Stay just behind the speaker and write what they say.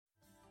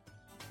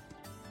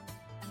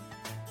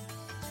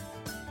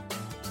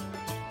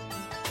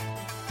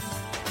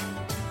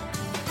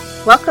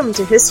Welcome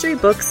to History,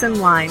 Books,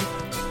 and Wine,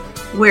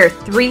 where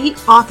three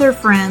author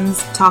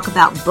friends talk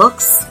about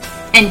books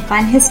and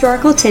fun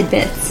historical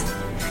tidbits,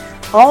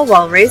 all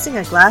while raising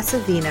a glass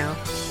of vino.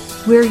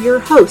 We're your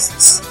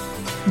hosts,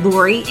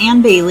 Lori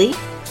Ann Bailey,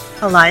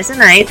 Eliza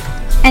Knight,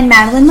 and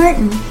Madeline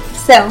Martin.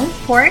 So,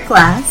 pour a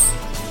glass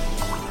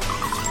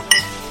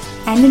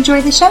and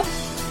enjoy the show.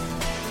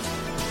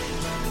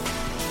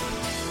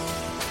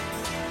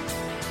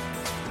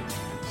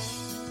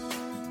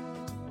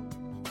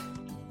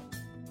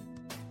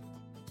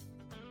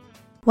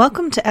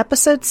 Welcome to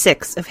episode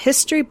 6 of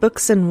History,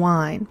 Books, and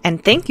Wine,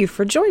 and thank you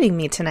for joining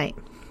me tonight.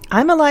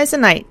 I'm Eliza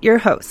Knight, your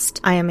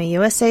host. I am a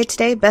USA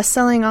Today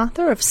best-selling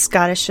author of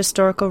Scottish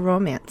historical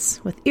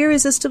romance, with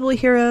irresistible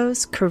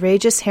heroes,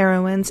 courageous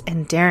heroines,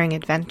 and daring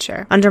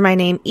adventure. Under my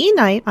name E.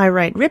 Knight, I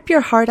write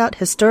rip-your-heart-out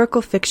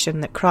historical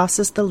fiction that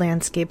crosses the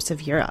landscapes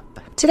of Europe.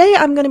 Today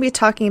I'm going to be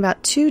talking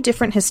about two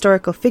different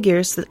historical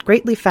figures that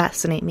greatly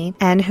fascinate me,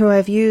 and who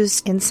I've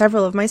used in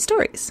several of my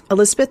stories,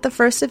 Elizabeth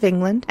I of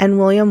England and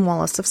William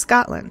Wallace of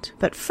Scotland.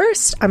 But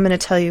first, I'm going to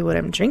tell you what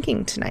I'm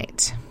drinking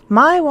tonight.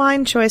 My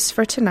wine choice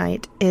for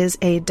tonight is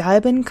a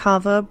Dibon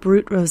Cava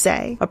Brut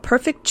Rosé, a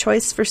perfect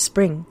choice for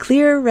spring.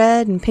 Clear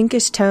red and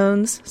pinkish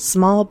tones,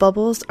 small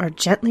bubbles are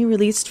gently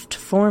released to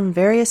form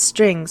various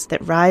strings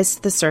that rise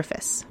to the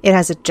surface. It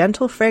has a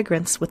gentle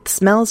fragrance with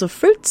smells of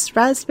fruits,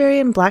 raspberry,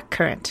 and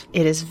blackcurrant.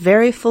 It is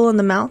very full in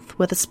the mouth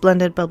with a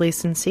splendid bubbly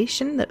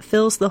sensation that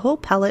fills the whole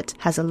palate,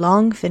 has a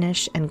long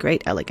finish, and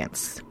great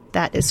elegance.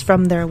 That is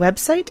from their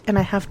website, and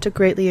I have to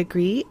greatly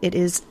agree. It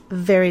is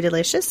very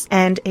delicious,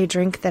 and a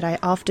drink that I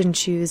often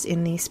choose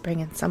in the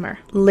spring and summer.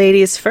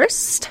 Ladies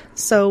first,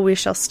 so we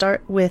shall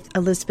start with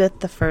Elizabeth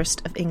I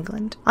of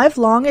England. I've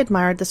long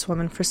admired this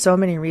woman for so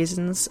many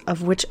reasons,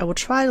 of which I will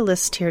try to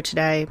list here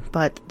today,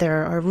 but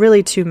there are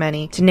really too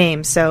many to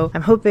name, so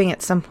I'm hoping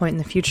at some point in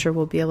the future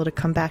we'll be able to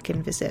come back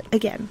and visit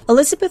again.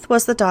 Elizabeth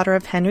was the daughter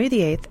of Henry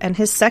VIII and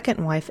his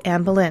second wife,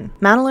 Anne Boleyn.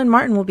 Madeline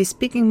Martin will be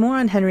speaking more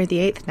on Henry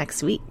VIII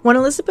next week. When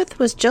Elizabeth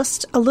was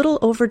just a little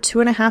over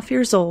 2.5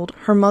 years old,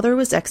 her mother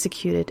was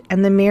executed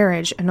and the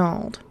marriage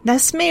annulled.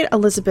 This made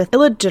Elizabeth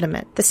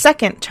illegitimate, the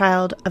second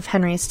child of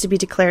Henry's to be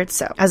declared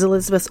so, as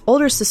Elizabeth's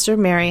older sister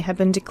Mary had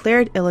been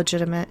declared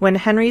illegitimate when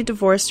Henry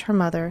divorced her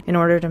mother in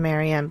order to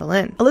marry Anne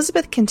Boleyn.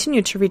 Elizabeth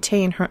continued to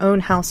retain her own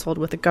household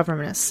with a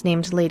governess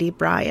named Lady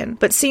Bryan,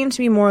 but seemed to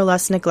be more or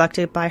less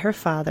neglected by her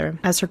father,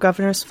 as her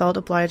governess felt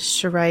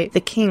obliged to write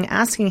the king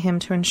asking him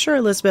to ensure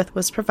Elizabeth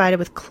was provided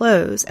with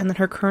clothes and that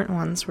her current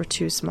ones were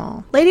too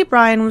small. Lady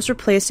Bryan was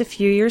replaced a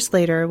few years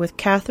later with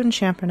Catherine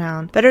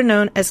Champernowne, better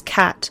known as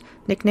Cat,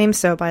 nicknamed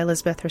so by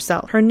Elizabeth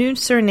herself. Her new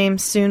surname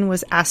soon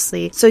was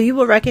Astley, so you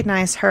will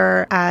recognize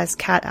her as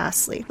Cat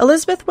Astley.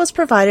 Elizabeth was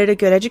provided a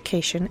good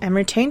education and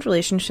retained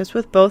relationships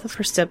with both of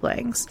her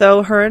siblings,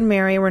 though her and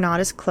Mary were not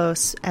as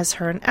close as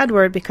her and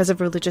Edward because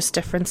of religious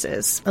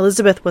differences.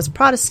 Elizabeth was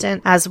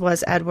Protestant, as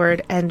was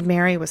Edward, and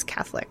Mary was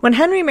Catholic. When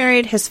Henry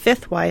married his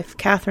fifth wife,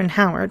 Catherine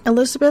Howard,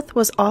 Elizabeth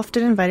was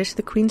often invited to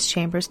the Queen's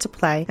chambers to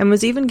play, and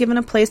was even given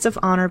a place of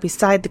honor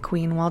beside the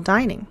Queen while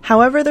dining.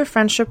 However, their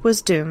friendship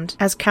was doomed,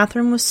 as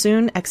Catherine was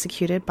soon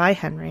executed by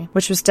Henry,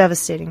 which was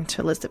devastating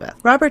to Elizabeth.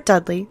 Robert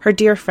Dudley, her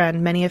dear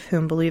friend, many of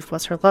whom believed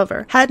was her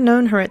lover, had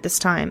known her at this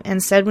time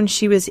and said when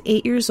she was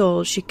 8 years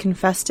old she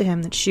confessed to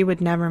him that she would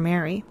never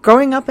marry.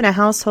 Growing up in a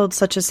household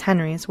such as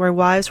Henry's, where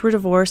wives were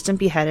divorced and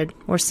beheaded,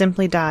 or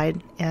simply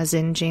died, as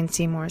in Jane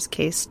Seymour's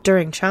case,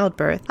 during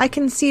childbirth, I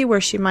can see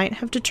where she might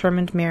have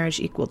determined marriage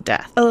equaled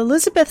death.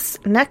 Elizabeth's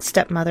next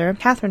stepmother,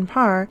 Catherine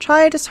Parr,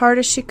 tried as hard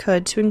as she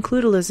could to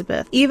include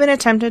Elizabeth, even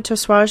attempted to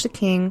assuage the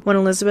king when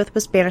Elizabeth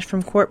was banished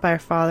from court by her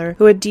father,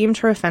 who had deemed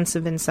her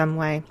offensive in some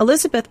way.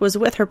 Elizabeth was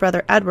with her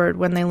brother Edward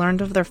when they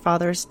learned of their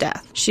father's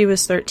death. She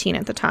was 13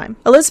 at the time.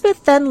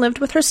 Elizabeth then lived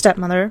with her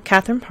stepmother,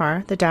 Catherine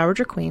Parr, the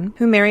Dowager Queen,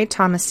 who married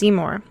Thomas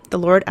Seymour, the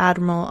Lord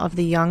Admiral of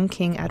the young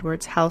King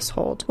Edward's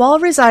household. While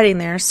residing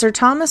there, Sir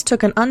Thomas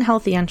took an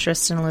unhealthy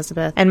interest in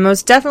Elizabeth, and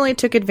most definitely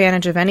took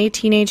advantage of any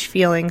teenage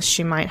feelings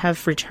she might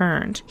have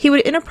returned. He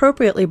would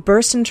inappropriately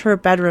burst into her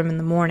bedroom in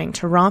the morning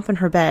to romp in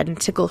her bed and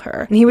tickle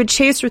her, and he would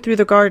chase her through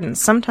the garden,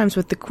 sometimes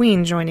with the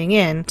Queen joining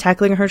in,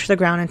 tackling her to the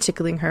ground and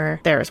tickling her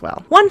there as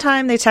well. One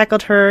time they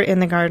tackled her in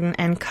the garden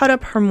and cut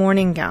up her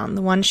morning gown,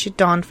 the one she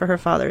donned for her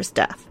father's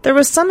death. There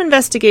was some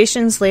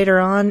investigations later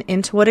on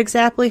into what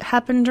exactly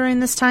happened during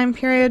this time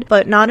period,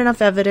 but not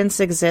enough evidence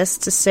exists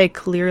to say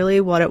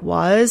clearly what it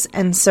was,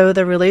 and so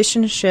the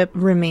relationship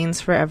remains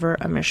forever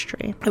a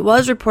mystery. It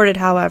was reported,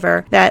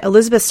 however, that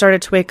Elizabeth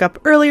started to wake up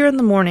earlier in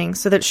the morning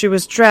so that she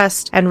was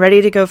dressed and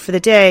ready to go for the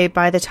day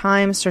by the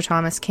time Sir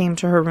Thomas came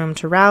to her room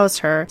to rouse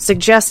her,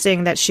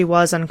 suggesting that she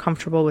was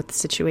uncomfortable uncomfortable with the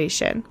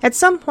situation. At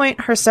some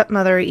point, her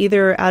stepmother,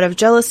 either out of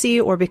jealousy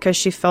or because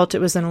she felt it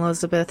was in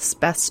Elizabeth's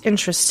best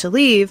interest to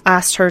leave,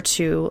 asked her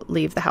to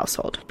leave the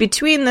household.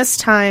 Between this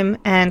time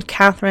and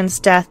Catherine's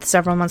death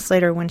several months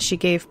later when she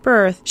gave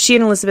birth, she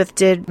and Elizabeth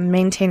did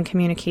maintain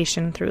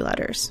communication through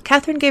letters.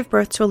 Catherine gave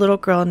birth to a little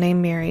girl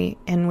named Mary,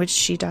 in which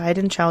she died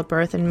in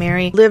childbirth, and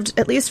Mary lived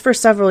at least for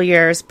several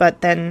years,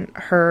 but then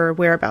her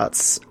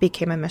whereabouts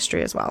became a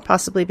mystery as well,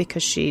 possibly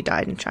because she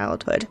died in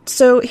childhood.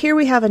 So here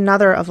we have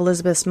another of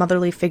Elizabeth's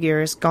motherly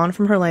figures gone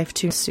from her life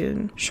too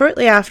soon.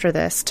 Shortly after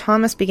this,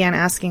 Thomas began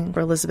asking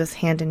for Elizabeth's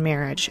hand in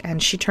marriage,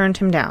 and she turned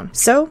him down.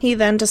 So he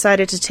then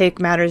decided to take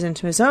matters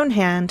into his own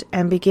hand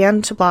and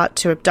began to plot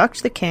to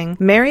abduct the king,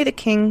 marry the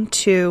king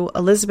to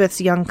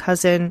Elizabeth's young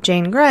cousin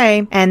Jane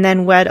Grey, and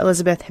then wed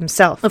Elizabeth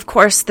himself. Of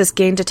course, this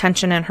gained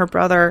attention, and her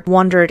brother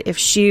wondered if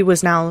she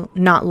was now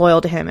not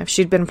loyal to him, if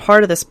she'd been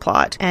part of this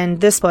plot,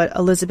 and this put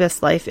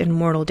Elizabeth's life in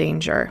mortal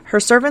danger. Her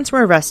servants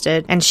were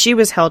arrested, and she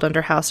was held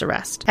under house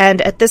arrest.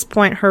 And at this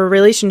point, her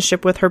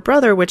relationship with her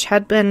brother, which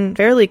had been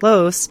fairly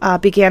close,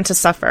 began to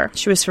suffer.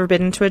 She was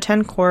forbidden to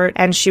attend court,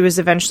 and she was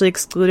eventually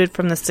excluded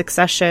from the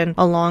succession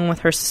along with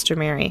her sister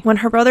Mary. When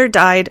her brother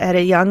died at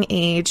a young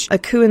age, a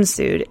coup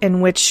ensued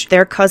in which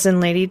their cousin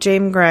Lady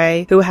Jane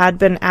Grey, who had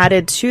been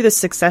added to the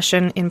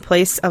succession in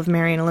place of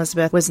Mary and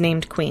Elizabeth, was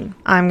named queen.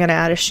 I'm going to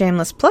add a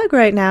shameless plug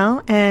right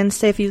now and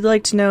say if you'd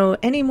like to know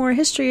any more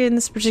history in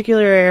this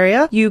particular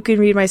area, you can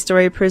read my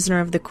story, Prisoner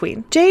of the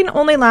Queen. Jane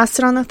only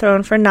lasted on the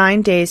throne for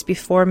 9 days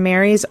before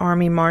Mary's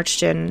army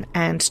marched in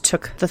and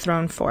took the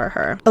throne for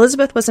her.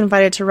 Elizabeth was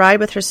invited to ride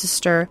with her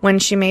sister when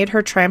she made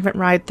her triumphant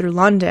ride through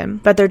London,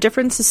 but their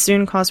differences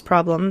soon caused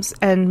problems,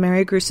 and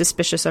Mary grew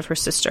suspicious of her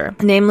sister.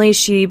 Namely,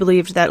 she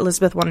believed that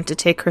Elizabeth wanted to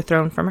take her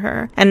throne from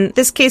her. And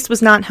this case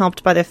was not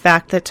helped by the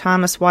fact that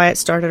Thomas Wyatt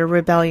started a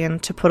rebellion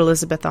to put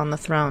Elizabeth on the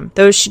throne.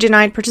 Though she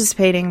denied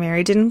participating,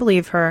 Mary didn't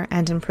believe her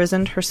and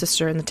imprisoned her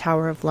sister in the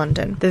Tower of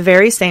London, the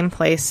very same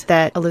place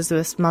that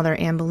Elizabeth's mother,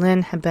 Anne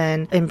Boleyn, had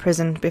been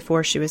imprisoned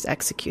before she was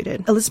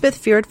executed. Elizabeth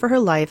feared for her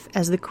life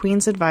as the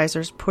Queen's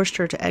advisors pushed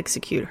her to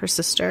execute her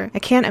sister. I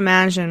can't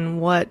imagine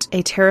what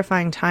a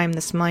terrifying time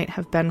this might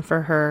have been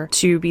for her,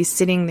 to be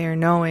sitting there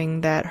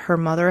knowing that her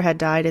mother had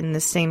died in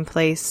the same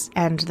place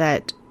and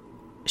that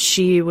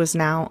she was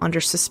now under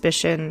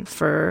suspicion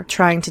for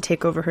trying to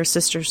take over her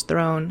sister's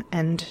throne,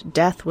 and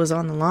death was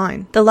on the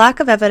line. The lack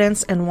of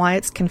evidence and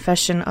Wyatt's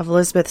confession of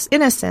Elizabeth's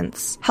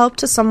innocence helped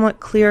to somewhat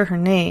clear her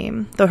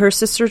name, though her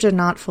sister did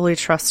not fully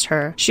trust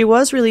her. She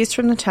was released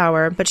from the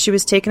Tower, but she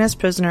was taken as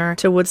prisoner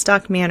to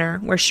Woodstock Manor,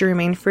 where she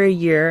remained for a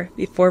year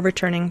before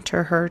returning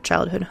to her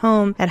childhood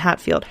home at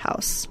Hatfield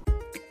House.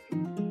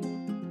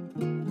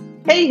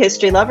 Hey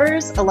history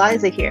lovers,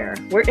 Eliza here.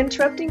 We're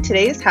interrupting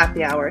today's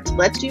happy hour to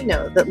let you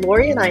know that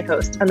Lori and I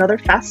host another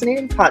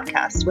fascinating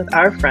podcast with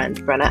our friend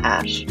Brenna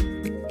Ash.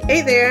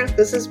 Hey there,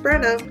 this is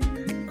Brenna.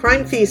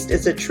 Crime Feast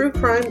is a true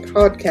crime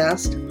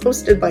podcast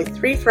hosted by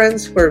three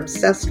friends who are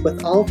obsessed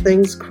with all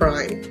things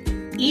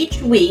crime.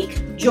 Each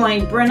week,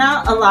 join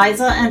Brenna,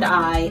 Eliza, and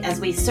I as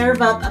we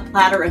serve up a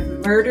platter of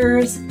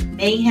murders,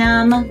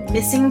 mayhem,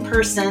 missing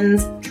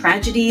persons,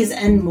 tragedies,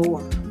 and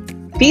more.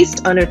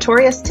 Feast on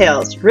notorious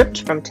tales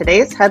ripped from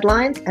today's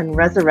headlines and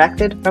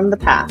resurrected from the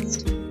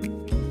past.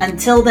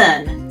 Until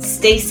then,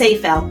 stay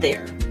safe out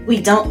there.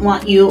 We don't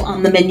want you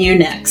on the menu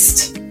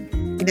next.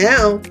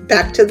 Now,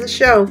 back to the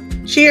show.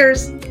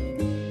 Cheers!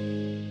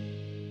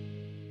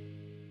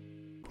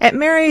 At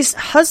Mary's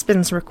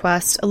husband's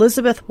request,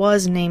 Elizabeth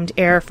was named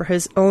heir for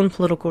his own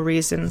political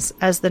reasons,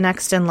 as the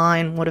next in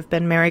line would have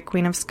been Mary,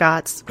 Queen of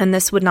Scots, and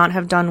this would not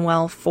have done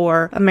well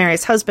for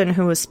Mary's husband,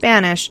 who was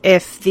Spanish,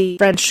 if the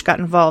French got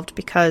involved,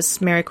 because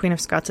Mary, Queen of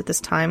Scots at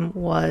this time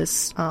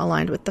was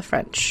aligned with the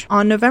French.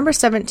 On November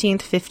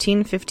 17th,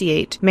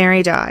 1558,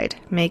 Mary died,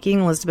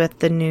 making Elizabeth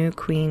the new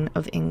Queen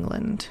of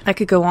England. I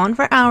could go on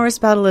for hours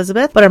about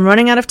Elizabeth, but I'm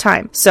running out of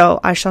time, so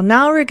I shall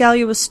now regale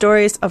you with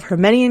stories of her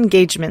many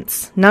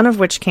engagements, none of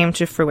which came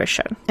to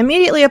fruition.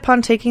 Immediately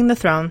upon taking the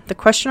throne, the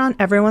question on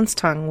everyone's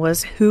tongue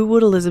was, who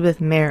would Elizabeth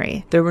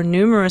marry? There were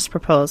numerous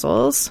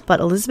proposals, but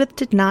Elizabeth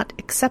did not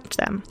accept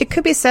them. It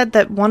could be said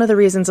that one of the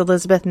reasons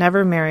Elizabeth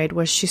never married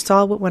was she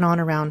saw what went on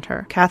around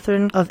her.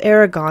 Catherine of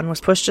Aragon was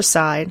pushed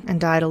aside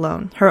and died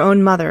alone. Her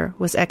own mother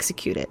was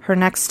executed. Her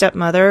next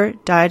stepmother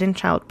died in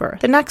childbirth.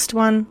 The next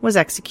one was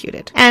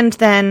executed. And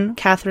then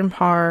Catherine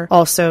Parr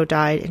also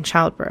died in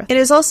childbirth. It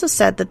is also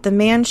said that the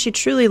man she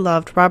truly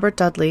loved, Robert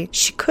Dudley,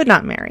 she could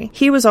not marry.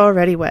 He was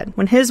already wed.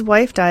 When his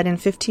wife died in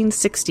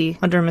 1560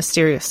 under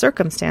mysterious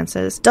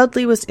circumstances,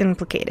 Dudley was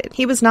implicated.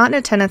 He was not in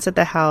attendance at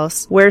the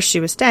house where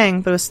she was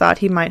staying, but was thought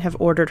he might have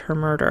ordered her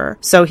murder,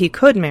 so he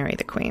could marry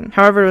the queen.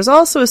 However, it was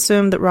also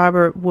assumed that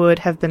Robert would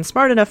have been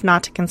smart enough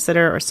not to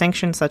consider or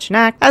sanction such an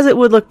act, as it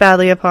would look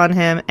badly upon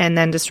him and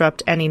then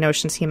disrupt any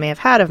notions he may have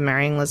had of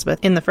marrying Elizabeth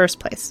in the first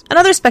place.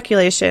 Another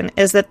speculation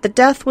is that the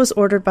death was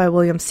ordered by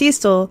William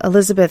Cecil,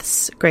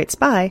 Elizabeth's great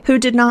spy, who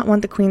did not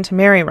want the queen to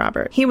marry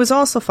Robert. He was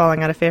also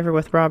falling out of favor with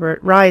with Robert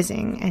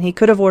rising, and he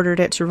could have ordered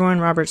it to ruin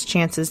Robert's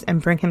chances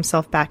and bring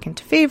himself back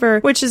into favor,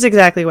 which is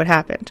exactly what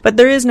happened. But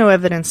there is no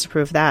evidence to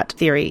prove that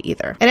theory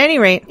either. At any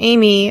rate,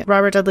 Amy,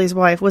 Robert Dudley's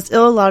wife, was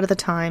ill a lot of the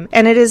time,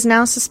 and it is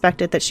now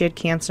suspected that she had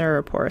cancer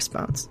or porous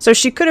bones. So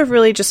she could have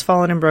really just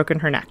fallen and broken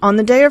her neck. On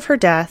the day of her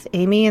death,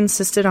 Amy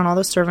insisted on all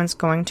the servants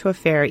going to a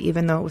fair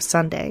even though it was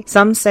Sunday.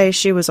 Some say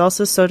she was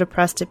also so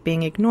depressed at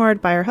being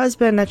ignored by her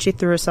husband that she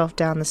threw herself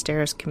down the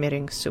stairs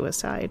committing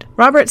suicide.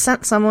 Robert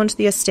sent someone to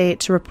the estate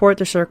to report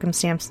the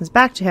circumstances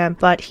back to him,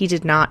 but he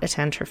did not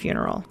attend her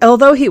funeral.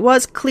 Although he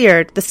was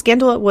cleared, the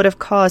scandal it would have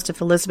caused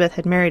if Elizabeth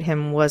had married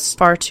him was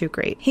far too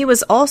great. He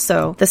was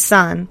also the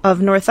son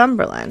of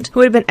Northumberland,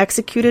 who had been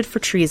executed for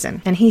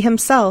treason, and he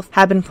himself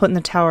had been put in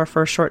the Tower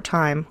for a short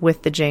time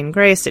with the Jane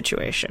Grey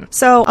situation.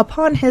 So,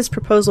 upon his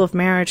proposal of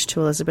marriage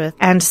to Elizabeth,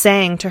 and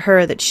saying to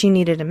her that she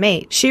needed a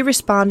mate, she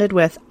responded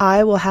with,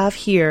 "I will have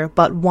here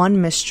but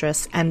one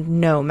mistress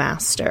and no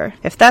master."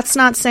 If that's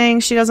not saying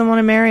she doesn't want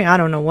to marry, I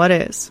don't know what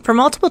is. For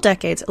multiple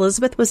decades,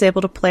 Elizabeth was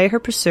able to play her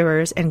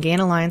pursuers and gain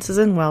alliances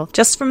and wealth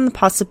just from the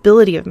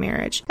possibility of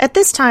marriage. At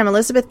this time,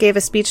 Elizabeth gave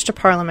a speech to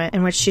Parliament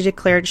in which she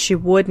declared she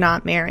would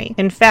not marry.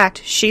 In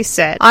fact, she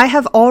said, "I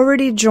have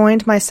already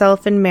joined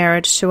myself in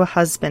marriage to a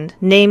husband,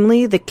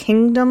 namely the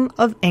kingdom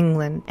of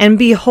England, and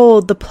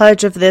behold the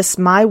pledge of this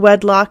my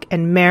wedlock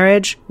and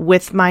marriage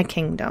with my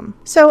kingdom."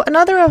 So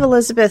another of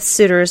Elizabeth's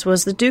suitors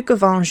was the Duke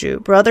of Anjou,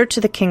 brother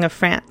to the King of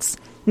France.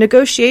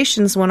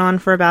 Negotiations went on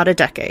for about a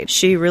decade.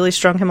 She really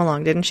strung him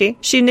along, didn't she?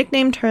 She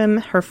nicknamed him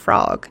her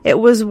frog. It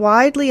was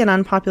widely an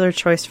unpopular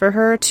choice for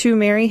her to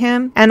marry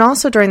him, and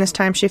also during this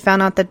time she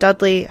found out that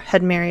Dudley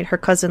had married her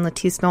cousin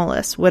Lettice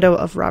Knollys, widow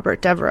of Robert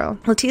Devereux.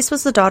 Lettice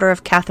was the daughter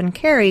of Catherine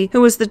Carey,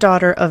 who was the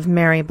daughter of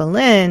Mary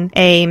Boleyn,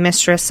 a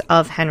mistress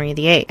of Henry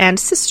VIII, and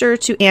sister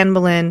to Anne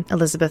Boleyn,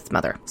 Elizabeth's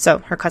mother,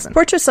 so her cousin.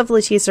 Portraits of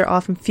Lettice are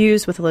often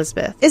fused with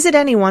Elizabeth. Is it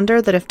any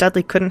wonder that if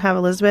Dudley couldn't have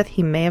Elizabeth,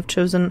 he may have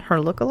chosen her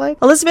lookalike?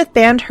 Elizabeth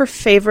banned her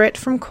favorite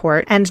from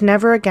court and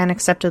never again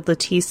accepted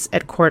Lettice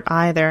at court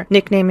either,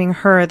 nicknaming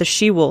her the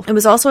She-Wolf. It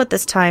was also at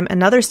this time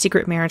another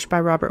secret marriage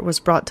by Robert was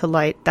brought to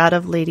light, that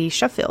of Lady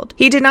Sheffield.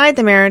 He denied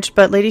the marriage,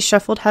 but Lady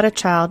Sheffield had a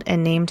child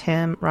and named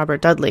him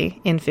Robert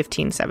Dudley in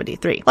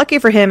 1573. Lucky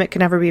for him, it could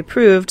never be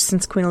proved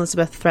since Queen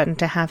Elizabeth threatened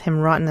to have him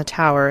rot in the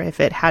Tower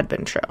if it had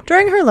been true.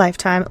 During her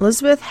lifetime,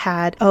 Elizabeth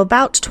had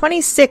about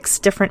 26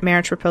 different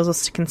marriage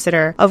proposals to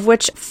consider, of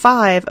which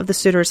 5 of the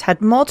suitors had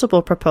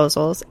multiple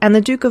proposals, and the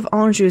Duke of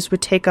Anjou's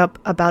would take up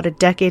about a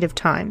decade of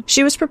time.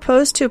 She was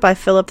proposed to by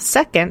Philip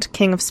II,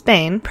 King of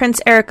Spain, Prince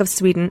Eric of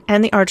Sweden,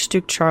 and the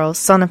Archduke Charles,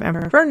 son of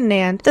Emperor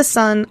Ferdinand, the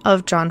son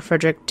of John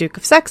Frederick, Duke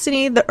of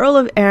Saxony, the Earl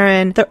of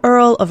Arran, the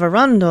Earl of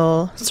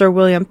Arundel, Sir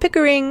William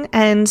Pickering,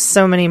 and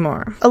so many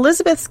more.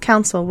 Elizabeth's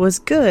council was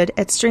good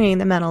at stringing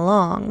the men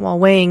along while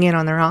weighing in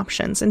on their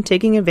options and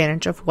taking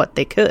advantage of what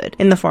they could,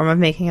 in the form of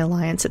making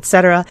alliance,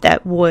 etc.,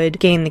 that would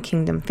gain the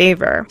kingdom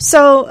favor.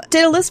 So,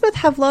 did Elizabeth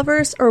have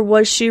lovers, or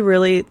was she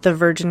really the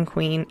Virgin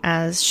Queen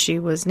as she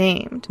was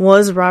named?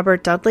 Was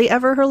Robert Dudley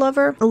ever her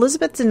lover?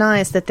 Elizabeth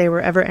denies that they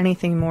were ever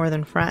anything more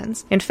than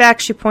friends. In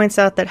fact, she points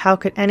out that how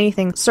could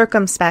anything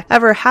circumspect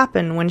ever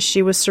happen when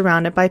she was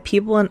surrounded by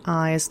people and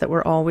eyes that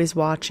were always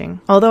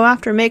watching? Although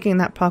after making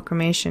that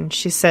proclamation,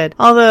 she said,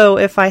 "Although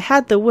if I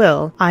had the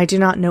will, I do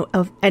not know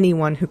of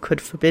anyone who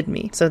could forbid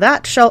me." So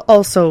that shall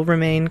also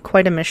remain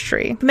quite a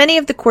mystery. Many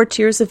of the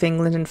courtiers of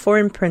England and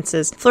foreign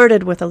princes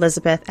flirted with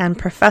Elizabeth and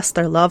professed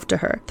their love to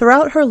her.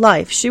 Throughout her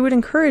life, she would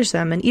encourage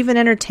them and even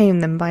entertain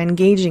them by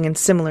engaging in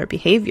similar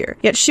behavior.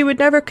 Yet she would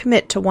never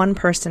commit to one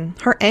person.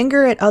 Her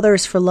anger at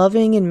others for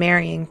loving and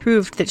marrying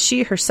proved that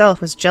she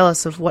herself was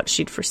jealous of what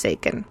she'd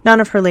forsaken. None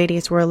of her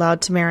ladies were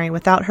allowed to marry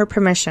without her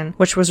permission,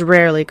 which was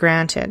rarely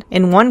granted.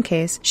 In one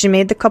case, she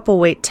made the couple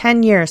wait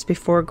 10 years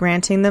before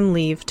granting them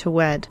leave to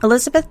wed.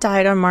 Elizabeth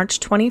died on March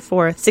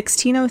 24,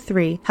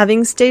 1603,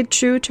 having stayed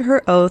true to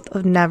her oath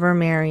of never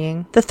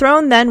marrying. The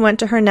throne then went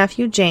to her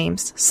nephew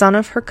James, son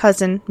of her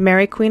cousin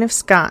Mary Queen of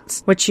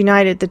Scots, which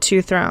united the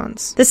two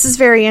thrones. This is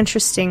very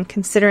interesting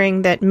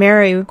considering that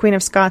Mary, Queen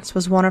of Scots,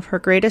 was one of her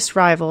greatest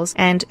rivals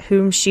and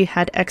whom she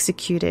had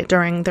executed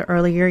during the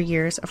earlier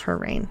years of her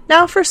reign.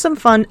 Now for some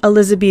fun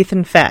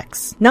Elizabethan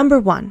facts. Number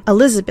 1.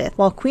 Elizabeth,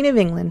 while Queen of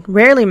England,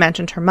 rarely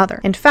mentioned her mother.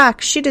 In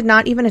fact, she did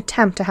not even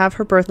attempt to have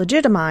her birth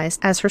legitimized,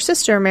 as her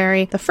sister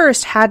Mary I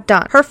had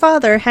done. Her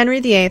father, Henry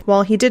VIII,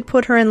 while he did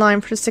put her in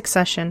line for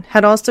succession,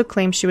 had also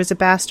claimed she was a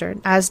bastard,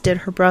 as did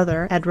her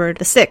brother, Edward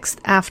VI,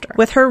 after.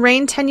 With her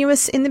reign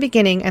tenuous in the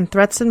beginning and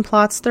threats and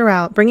plots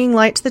throughout, bringing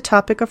light to the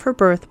topic of her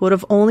birth would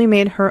have only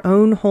made her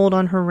own hold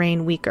on her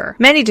reign weaker.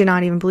 Many do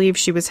not even believe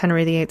she was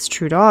Henry VIII's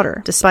true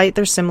daughter, despite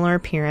their similar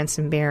appearance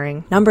and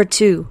bearing. Number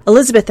 2.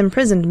 Elizabeth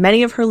imprisoned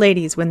many of her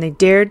ladies when they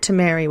dared to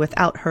marry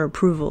without her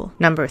approval.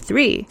 Number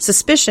 3.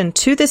 Suspicion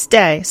to this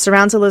day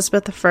surrounds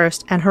Elizabeth I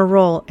and her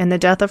role in the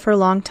death of her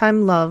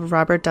longtime love,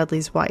 Robert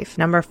Dudley's wife.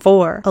 Number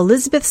 4.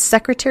 Elizabeth's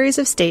Secretaries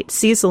of State,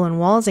 Cecil and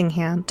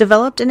Walsingham,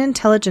 developed an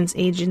intelligence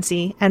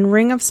agency and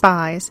ring of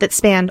spies that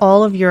spanned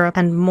all of Europe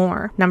and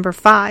more. Number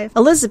 5.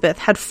 Elizabeth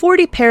had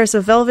 40 pairs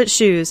of velvet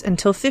shoes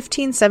until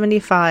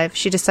 1575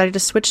 she decided to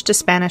switch to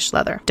Spanish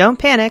leather. Don't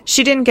panic,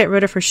 she didn't get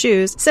rid of her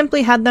shoes,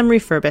 simply had them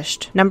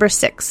refurbished. Number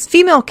 6.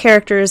 Female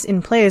characters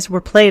in plays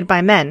were played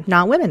by men,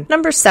 not women.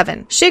 Number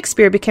 7.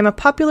 Shakespeare became a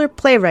popular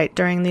playwright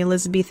during the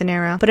Elizabethan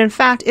era, but in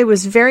fact it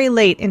was very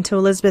late into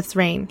Elizabeth's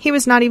reign. He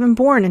was not even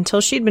born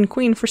until she'd been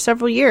queen for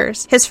several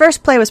years. His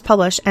first play was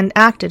published and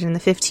acted in the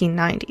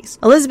 1590s.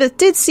 Elizabeth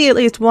did see at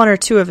least one or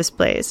two of his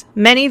plays.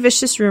 Many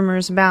vicious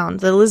rumors abound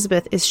that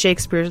Elizabeth is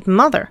Shakespeare's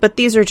mother, but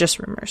these are just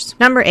rumors.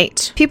 Number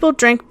 8. People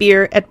drank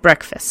beer at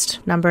breakfast.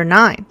 Number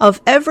 9.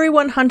 Of every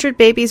 100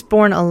 babies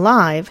born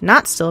alive,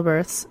 not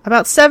stillbirths,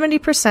 about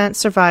 70%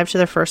 survived to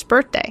their first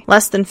birthday.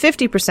 Less than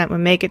 50% would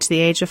make it to the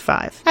age of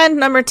 5. And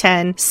number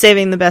 10,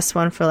 saving the best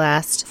one for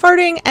last.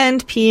 Farting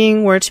and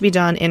peeing were to be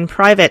done in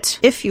private.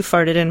 If you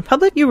farted in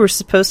public, you were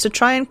supposed to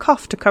try and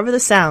cough to cover the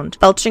sound.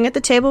 Belching at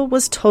the table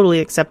was totally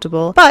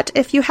acceptable, but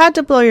if you had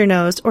to blow your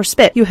nose or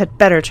spit, you had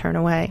better turn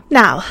away.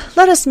 Now,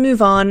 let us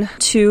move on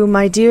to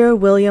my dear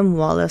William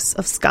Wallace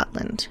of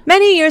Scotland.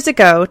 Many years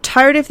ago,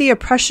 tired of the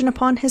oppression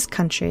upon his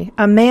country,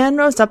 a man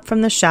rose up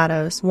from the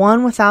shadows,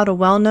 one without a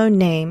well-known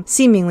name,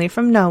 seemingly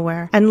from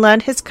nowhere, and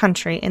led his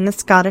country in the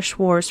Scottish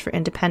Wars for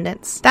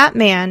Independence. That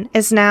man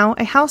is now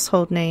a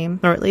household name,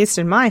 or at least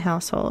in my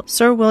household,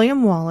 Sir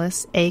William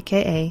Wallace,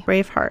 aka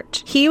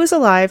Braveheart. He was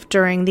alive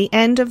during the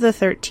end of the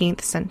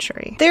 13th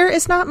century. There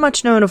is not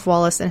much known of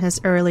Wallace in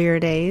his earlier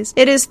days.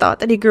 It is thought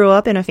that he grew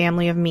up in a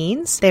family of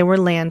means. They were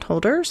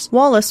landholders.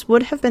 Wallace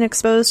would have been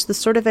exposed to the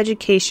sort of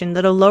education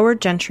that a lower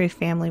gentry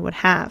family would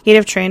have. He'd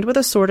have trained with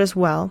a sword as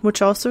well,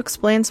 which also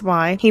explains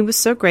why he was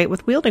so great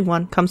with wielding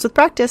one. Comes with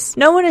practice.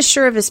 No one is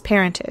sure of his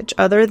parentage,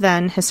 other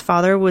than his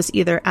father was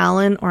either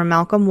Alan or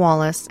Malcolm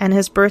Wallace, and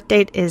his birth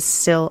date is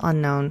still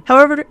unknown.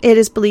 However, it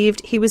is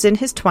believed he was in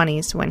his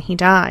 20s when he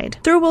died.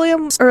 Through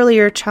William's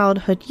earlier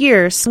childhood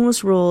years, Scotland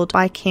was ruled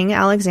by King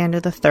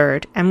Alexander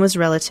III and was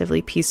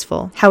relatively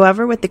peaceful.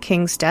 However, with the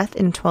king's death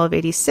in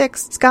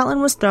 1286,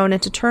 Scotland was thrown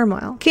into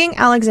turmoil. King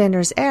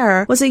Alexander's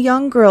heir was a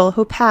young girl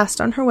who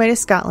passed on her way to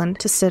Scotland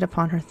to sit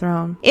upon her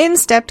throne. In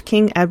stepped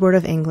King Edward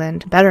of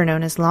England, better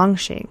known as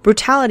Longshanks.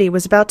 Brutality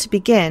was about to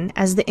begin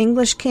as the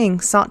English king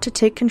sought to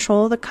take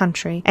control of the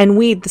country and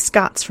weed the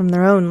Scots from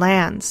their own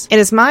lands. It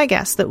is my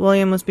guess that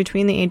William was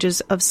between the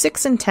ages of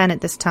 6 and 10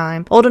 at this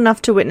time, old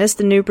enough to witness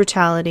the new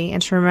brutality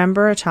and to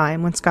remember a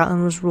time when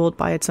Scotland was ruled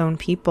by its own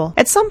people.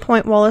 At some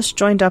point, Wallace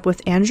joined up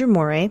with Andrew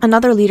Moray,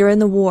 another leader in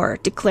the war,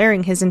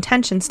 declaring his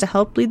intentions to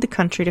help lead the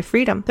country to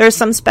freedom. There is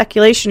some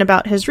speculation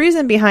about his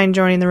reason behind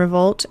joining the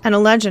revolt, and a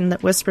legend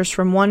that whispers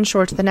from one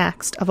shore to the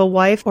next of a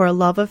wife or a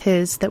love of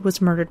his that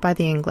was murdered by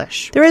the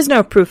English. There is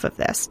no proof of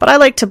this, but I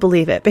like to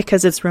believe it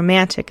because it's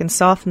romantic and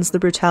softens the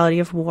brutality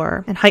of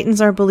war and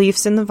heightens our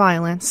beliefs in the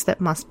violence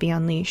that must be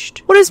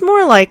unleashed. What is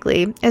more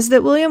likely is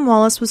that William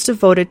Wallace was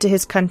devoted to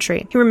his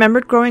country. He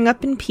remembered growing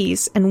up in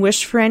peace and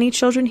wished for any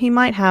children he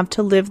might have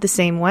to live the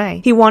same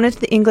way. He wanted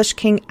the English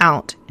king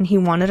out, and he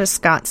wanted a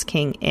Scots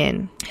king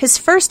in. His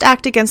first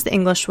act against the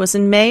English was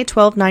in May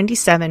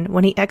 1297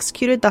 when he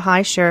executed the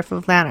High Sheriff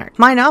of Lanark.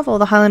 My novel,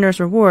 The Highlander's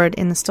Reward,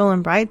 in the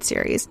Stolen Bride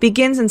series,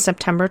 begins in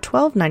September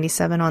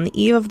 1297 on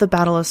the eve of the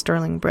Battle of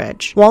Stirling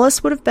Bridge.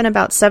 Wallace would have been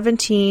about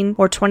 17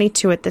 or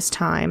 22 at this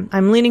time.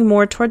 I'm leaning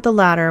more toward the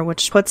latter,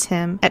 which puts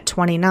him at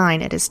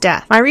 29 at his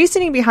death. My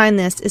reasoning behind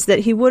this is that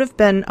he would have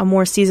been a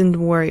more seasoned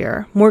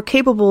warrior, more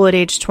capable at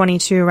age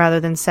 22 rather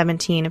than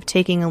 17 of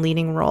taking a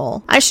leading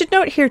role. I should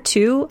note here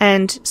too,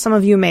 and some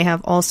of you may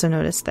have also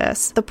noticed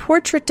this, the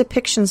portrait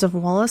depictions of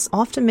Wallace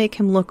often make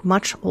him look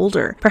much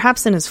older,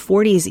 perhaps in his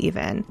 40s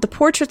even. The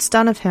portraits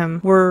done of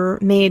him were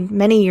made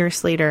many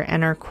years later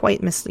and are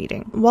quite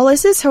misleading.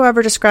 Wallace is,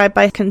 however, described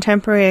by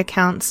contemporary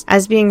accounts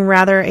as being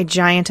rather a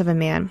giant of a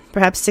man,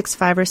 perhaps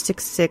 6'5" or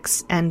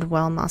 6'6", and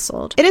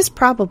well-muscled. It is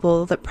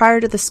probable that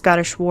prior to the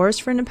Scottish Wars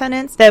for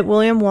Independence that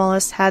William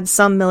Wallace had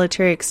some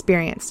military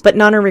experience, but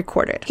none are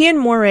recorded. He and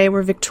Moray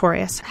were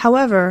victorious.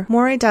 However,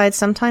 Moray died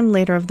sometime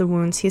later of the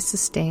wounds he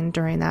sustained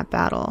during that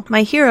battle.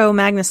 My hero,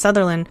 Magnus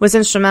Sutherland, was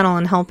instrumental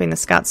in helping the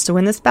Scots to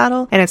win this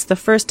battle, and it's the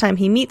first time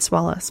he meets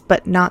Wallace,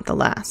 but not the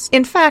last.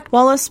 In fact,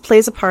 Wallace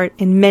plays a part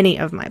in many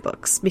of my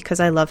books because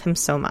I love him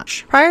so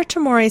much. Prior to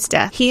Moray's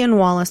death, he and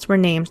Wallace were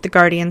named the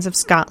Guardians of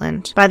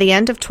Scotland. By the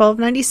end of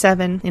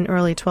 1297, in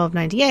early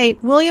 1298,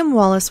 William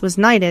Wallace was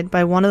knighted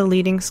by one of the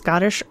leading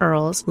Scottish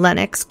earls,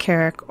 Lennox,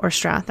 Carrick, or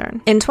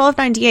Strathern. In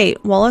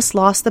 1298, Wallace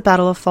lost the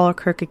Battle of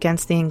Falkirk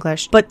against the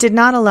English, but did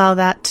not allow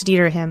that to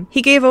deter him.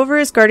 He gave over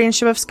his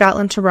guardianship of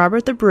Scotland to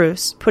Robert the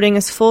Bruce, putting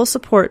his full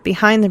support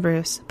behind the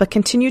Bruce, but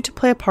continued to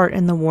play a part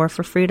in the war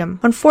for freedom.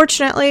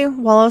 Unfortunately,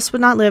 Wallace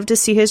would not live to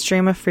see his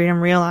dream of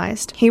freedom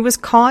realized. He was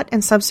caught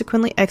and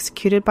subsequently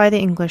executed by the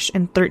English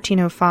in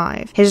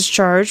 1305. His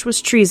charge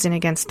was treason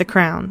against the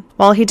crown.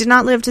 While he did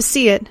not live to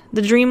see it,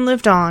 the dream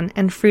lived on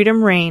and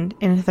freedom reigned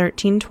in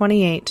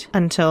 1328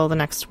 until the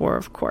next war,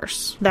 of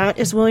course. That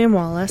is William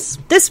Wallace.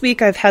 This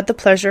week I've had the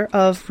pleasure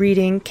of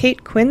reading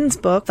Kate Quinn's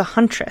book, The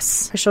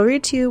Huntress. I shall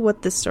read to you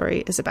what this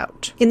story is about.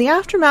 about. In the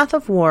aftermath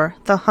of war,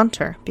 the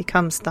hunter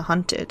becomes the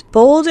hunted.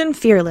 Bold and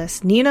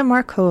fearless, Nina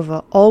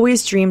Markova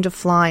always dreamed of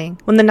flying.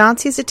 When the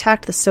Nazis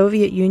attacked the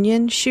Soviet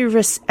Union, she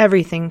risked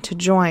everything to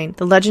join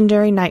the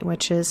legendary Night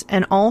Witches,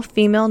 an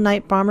all-female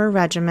night bomber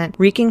regiment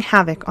wreaking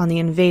havoc on the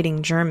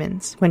invading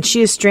Germans. When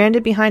she is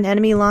stranded behind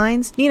enemy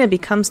lines, Nina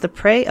becomes the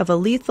prey of a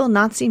lethal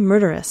Nazi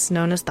murderess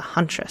known as the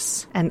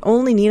Huntress, and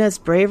only Nina's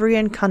bravery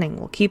and cunning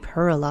will keep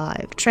her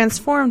alive.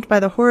 Transformed by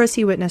the horrors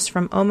he witnessed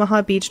from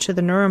Omaha Beach to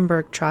the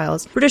Nuremberg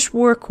trials, British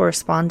war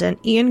correspondent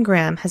Ian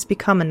Graham has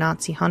become a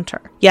Nazi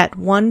hunter. Yet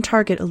one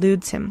target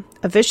eludes him,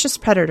 a vicious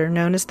predator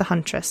known as the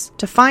Huntress.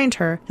 To find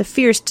her, the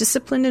fierce,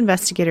 disciplined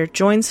investigator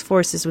joins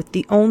forces with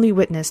the only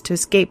witness to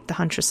escape the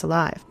Huntress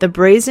alive, the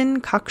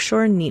brazen,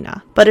 cocksure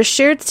Nina. But a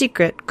shared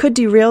secret could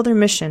derail their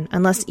mission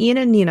unless Ian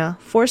and Nina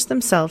force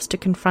themselves to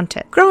confront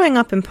it. Growing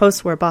up in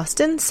post-war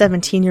Boston,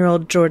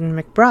 17-year-old Jordan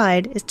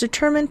McBride is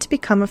determined to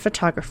become a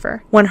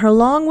photographer. When her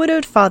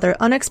long-widowed father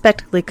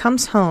unexpectedly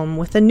comes home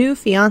with a new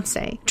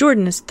fiancé,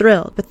 Jordan is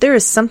thrilled, but there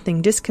is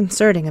something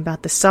disconcerting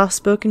about the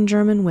soft-spoken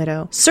German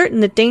widow. Certain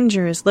that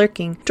danger is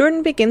lurking,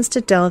 Jordan begins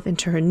to delve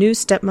into her new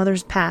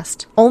stepmother's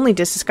past, only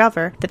to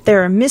discover that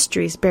there are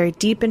mysteries buried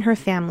deep in her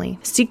family,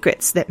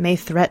 secrets that may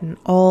threaten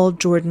all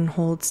Jordan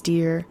holds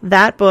dear.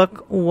 That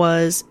book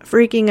was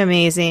freaking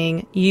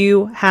amazing.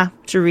 You have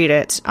to read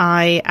it.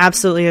 I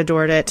absolutely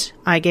adored it.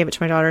 I gave it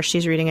to my daughter.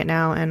 She's reading it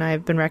now, and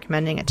I've been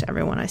recommending it to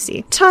everyone I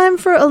see. Time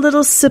for a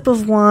little sip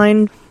of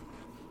wine.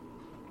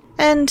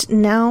 And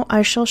now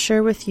I shall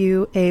share with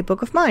you a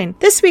book of mine.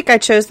 This week I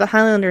chose The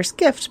Highlander's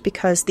Gift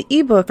because the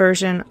ebook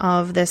version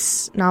of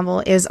this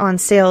novel is on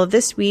sale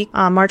this week,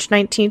 March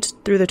 19th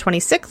through the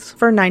 26th,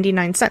 for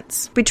 99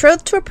 cents.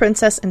 Betrothed to a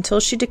princess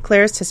until she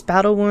declares his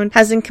battle wound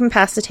has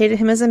incapacitated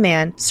him as a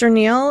man, Sir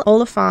Neil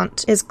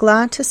Oliphant is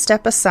glad to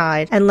step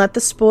aside and let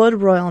the spoiled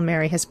royal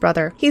marry his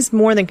brother. He's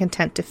more than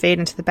content to fade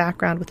into the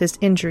background with his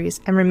injuries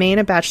and remain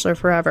a bachelor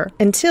forever,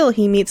 until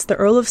he meets the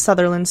Earl of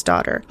Sutherland's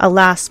daughter, a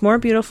lass more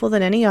beautiful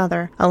than any other,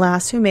 a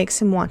lass who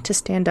makes him want to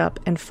stand up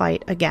and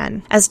fight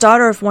again. As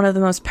daughter of one of the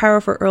most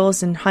powerful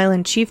earls and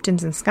Highland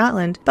chieftains in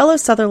Scotland, Bella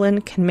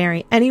Sutherland can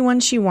marry anyone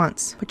she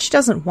wants, but she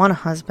doesn't want a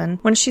husband.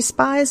 When she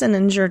spies an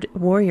injured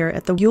warrior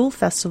at the Yule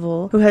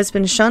Festival who has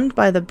been shunned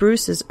by the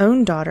Bruce's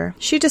own daughter,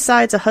 she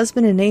decides a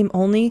husband in name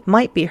only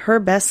might be her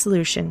best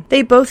solution.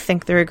 They both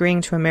think they're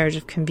agreeing to a marriage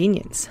of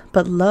convenience,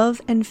 but love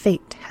and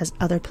fate has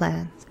other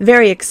plans. The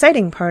very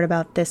exciting part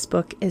about this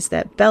book is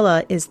that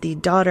Bella is the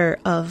daughter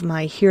of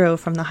my hero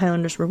from the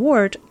Highlander's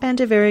Reward and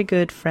a very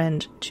good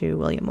friend to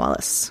William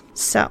Wallace.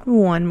 So,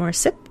 one more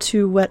sip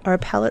to wet our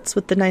palates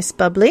with the nice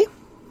bubbly.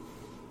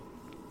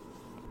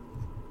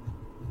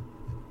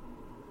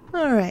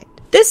 Alright.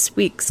 This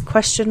week's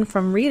question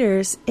from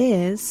readers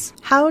is,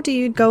 how do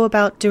you go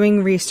about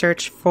doing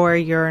research for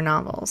your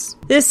novels?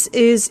 This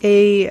is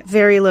a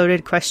very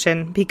loaded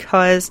question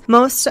because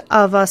most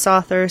of us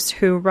authors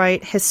who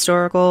write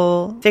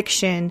historical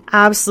fiction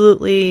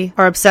absolutely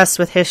are obsessed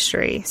with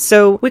history.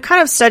 So we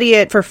kind of study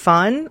it for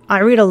fun. I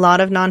read a lot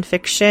of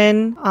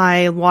nonfiction.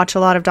 I watch a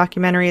lot of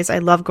documentaries. I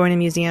love going to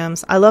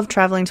museums. I love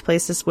traveling to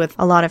places with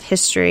a lot of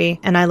history,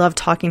 and I love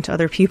talking to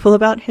other people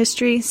about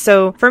history.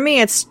 So for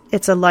me, it's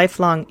a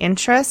lifelong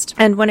interest.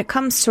 And when it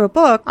comes to a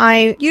book,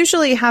 I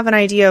usually have an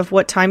idea of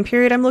what time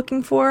period I'm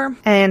looking for,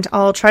 and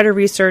I'll try to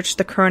research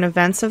the current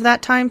events of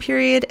that time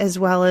period, as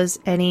well as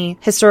any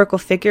historical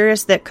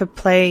figures that could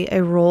play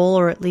a role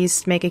or at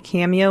least make a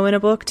cameo in a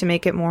book to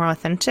make it more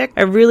authentic.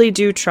 I really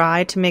do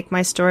try to make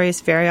my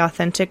stories very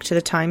authentic to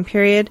the time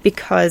period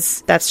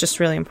because that's just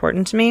really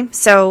important to me.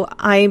 So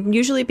I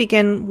usually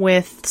begin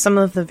with some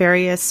of the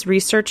various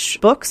research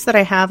books that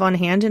I have on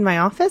hand in my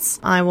office.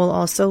 I will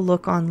also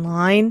look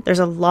online. There's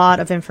a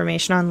lot of information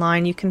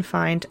online you can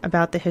find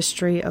about the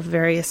history of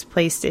various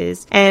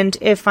places. And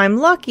if I'm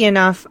lucky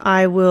enough,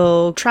 I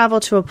will travel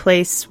to a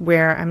place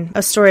where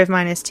a story of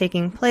mine is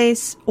taking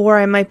place, or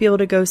I might be able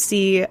to go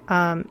see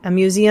a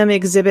museum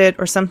exhibit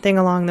or something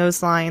along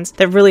those lines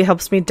that really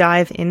helps me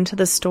dive into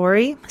the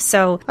story.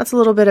 So that's a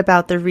little bit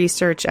about the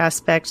research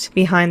aspect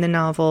behind the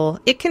novel.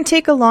 It can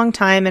take a long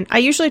time, and I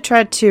usually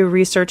try to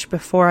research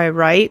before I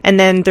write, and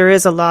then there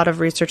is a lot of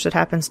research that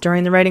happens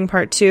during the writing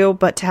part too,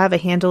 but to have a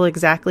handle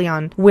exactly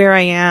on where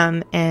I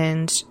am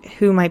and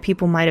who my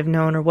people might have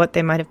known or what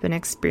they might have been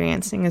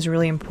experiencing is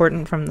really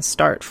important from the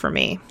start for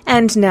me.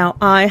 And now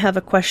I have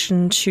a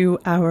question to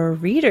our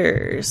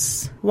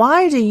readers.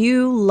 Why do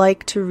you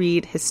like to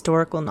read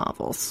historical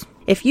novels?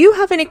 If you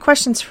have any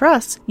questions for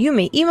us, you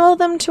may email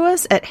them to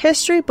us at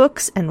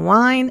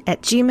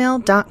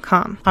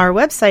historybooksandwine@gmail.com. Our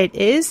website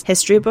is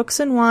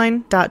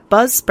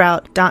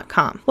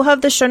historybooksandwine.buzzsprout.com. We'll have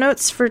the show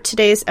notes for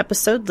today's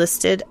episode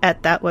listed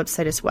at that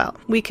website as well.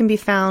 We can be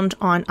found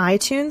on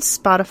iTunes,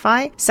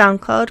 Spotify,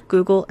 SoundCloud,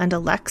 Google, and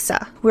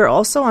Alexa. We're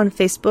also on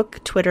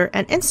Facebook, Twitter,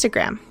 and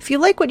Instagram. If you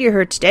like what you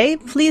heard today,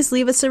 please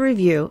leave us a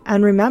review.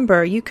 And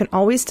remember, you can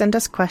always send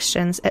us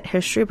questions at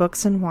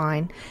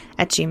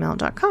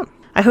historybooksandwine@gmail.com.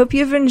 I hope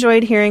you've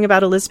enjoyed hearing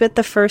about Elizabeth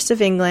I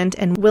of England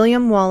and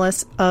William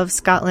Wallace of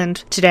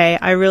Scotland today.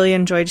 I really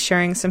enjoyed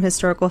sharing some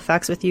historical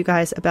facts with you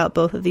guys about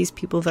both of these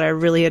people that I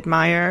really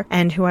admire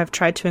and who I've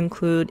tried to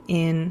include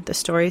in the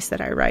stories that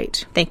I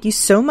write. Thank you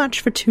so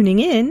much for tuning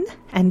in,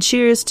 and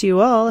cheers to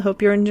you all. I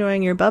hope you're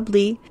enjoying your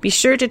bubbly. Be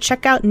sure to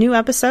check out new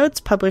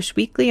episodes published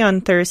weekly on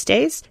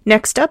Thursdays.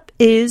 Next up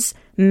is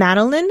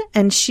Madeline,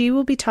 and she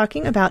will be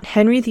talking about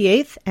Henry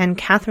VIII and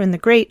Catherine the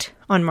Great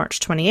on March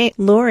 28th.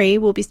 Lori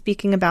will be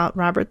speaking about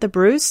Robert the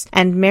Bruce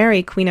and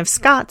Mary, Queen of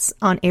Scots,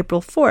 on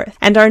April 4th.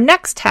 And our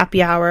next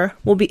happy hour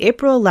will be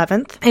April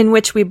 11th, in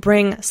which we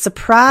bring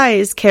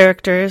surprise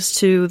characters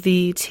to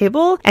the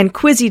table and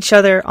quiz each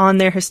other on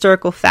their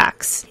historical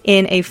facts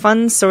in a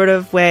fun sort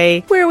of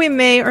way where we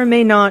may or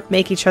may not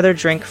make each other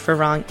drink for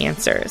wrong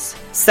answers.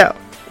 So,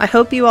 I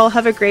hope you all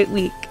have a great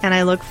week, and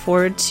I look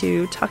forward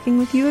to talking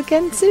with you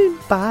again soon.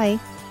 Bye.